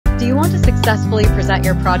Do you want to successfully present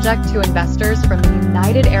your project to investors from the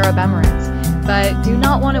United Arab Emirates, but do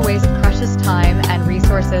not want to waste precious time and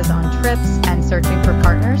resources on trips and searching for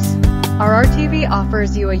partners? Our RTV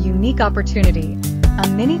offers you a unique opportunity, a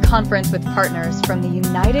mini conference with partners from the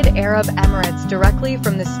United Arab Emirates directly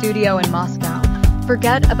from the studio in Moscow.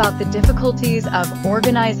 Forget about the difficulties of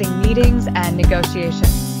organizing meetings and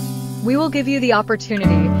negotiations. We will give you the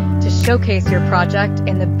opportunity to showcase your project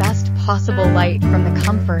in the best possible light from the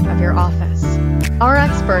comfort of your office. Our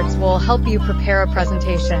experts will help you prepare a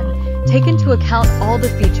presentation, take into account all the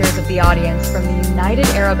features of the audience from the United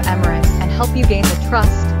Arab Emirates, and help you gain the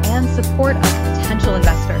trust and support of potential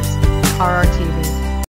investors. RTV.